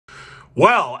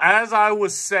Well, as I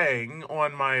was saying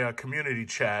on my community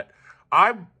chat,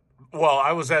 I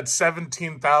I was at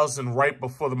 17,000 right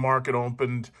before the market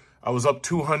opened. I was up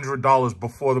 $200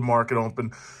 before the market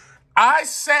opened. I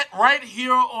sat right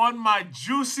here on my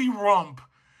juicy rump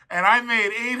and I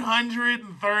made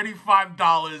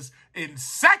 $835 in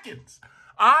seconds.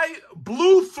 I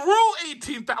blew through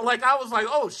 18,000. Like, I was like,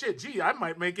 oh shit, gee, I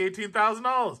might make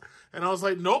 $18,000. And I was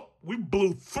like, nope, we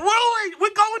blew through it.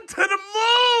 We're going to the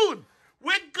moon.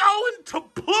 We're going to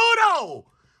Pluto.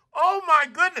 Oh my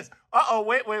goodness.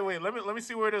 Wait. Let me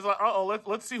see where it is.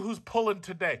 Let's see who's pulling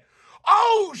today.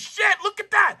 Oh shit, look at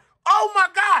that. Oh my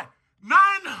God.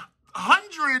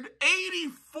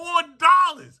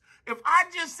 $984. If I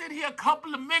just sit here a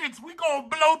couple of minutes, we gonna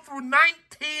blow through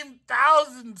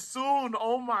 19,000 soon.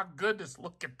 Oh my goodness,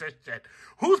 look at this shit.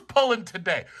 Who's pulling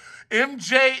today?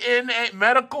 MJNA,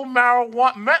 medical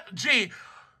marijuana. Gee,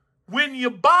 when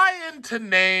you buy into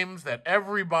names that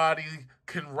everybody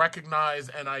can recognize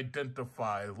and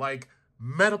identify, like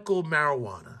medical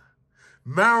marijuana,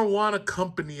 Marijuana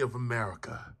Company of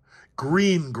America,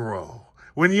 Green Grow.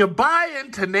 When you buy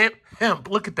into hemp,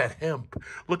 look at that hemp.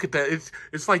 Look at that.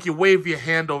 It's like you wave your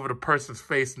hand over the person's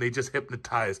face and they just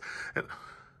hypnotize. And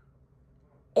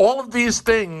all of these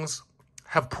things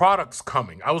have products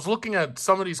coming. I was looking at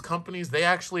some of these companies. They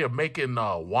actually are making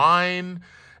wine,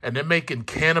 and they're making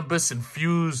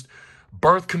cannabis-infused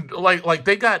like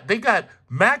they got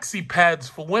maxi pads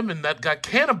for women that got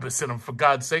cannabis in them, for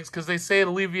God's sakes, because they say it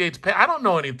alleviates pain. I don't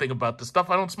know anything about this stuff.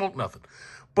 I don't smoke nothing.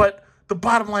 But the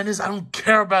bottom line is I don't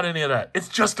care about any of that. It's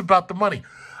just about the money.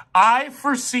 I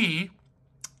foresee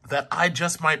that I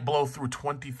just might blow through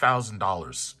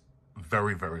 $20,000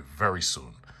 very, very, very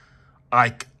soon.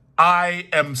 I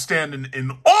am standing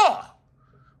in awe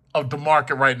of the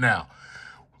market right now.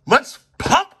 Let's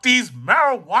pump these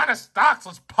marijuana stocks.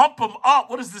 Let's pump them up.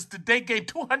 What is this? Today gained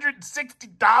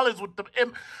 $260 with the...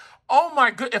 Oh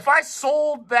my good. If I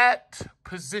sold that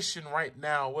position right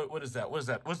now, what is that? What is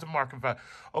that? What's the market value?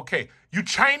 Okay, you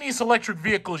Chinese electric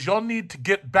vehicles, y'all need to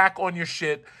get back on your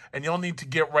shit and y'all need to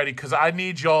get ready because I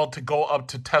need y'all to go up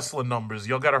to Tesla numbers.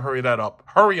 Y'all got to hurry that up.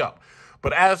 Hurry up.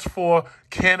 But as for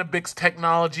Cannabis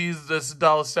Technologies, this is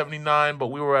 $1.79, but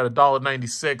we were at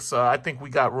 $1.96. I think we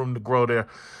got room to grow there.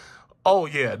 Oh,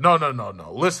 yeah. No.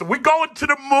 Listen, we're going to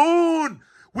the moon.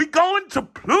 We're going to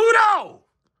Pluto.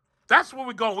 That's where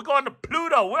we're going. We're going to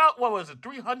Pluto. What was it?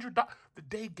 $300 the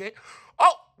day gate.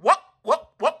 Oh, what?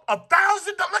 $1,000.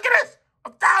 Look at this.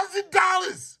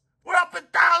 $1,000. We're up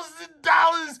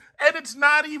 $1,000, and it's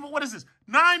not even, what is this?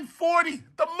 9:40.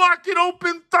 The market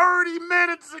opened 30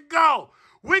 minutes ago.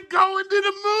 We're going to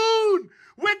the moon.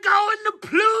 We're going to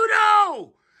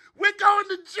Pluto. We're going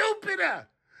to Jupiter.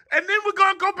 And then we're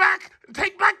going to go back and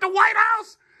take back the White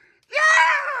House.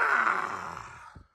 Yeah!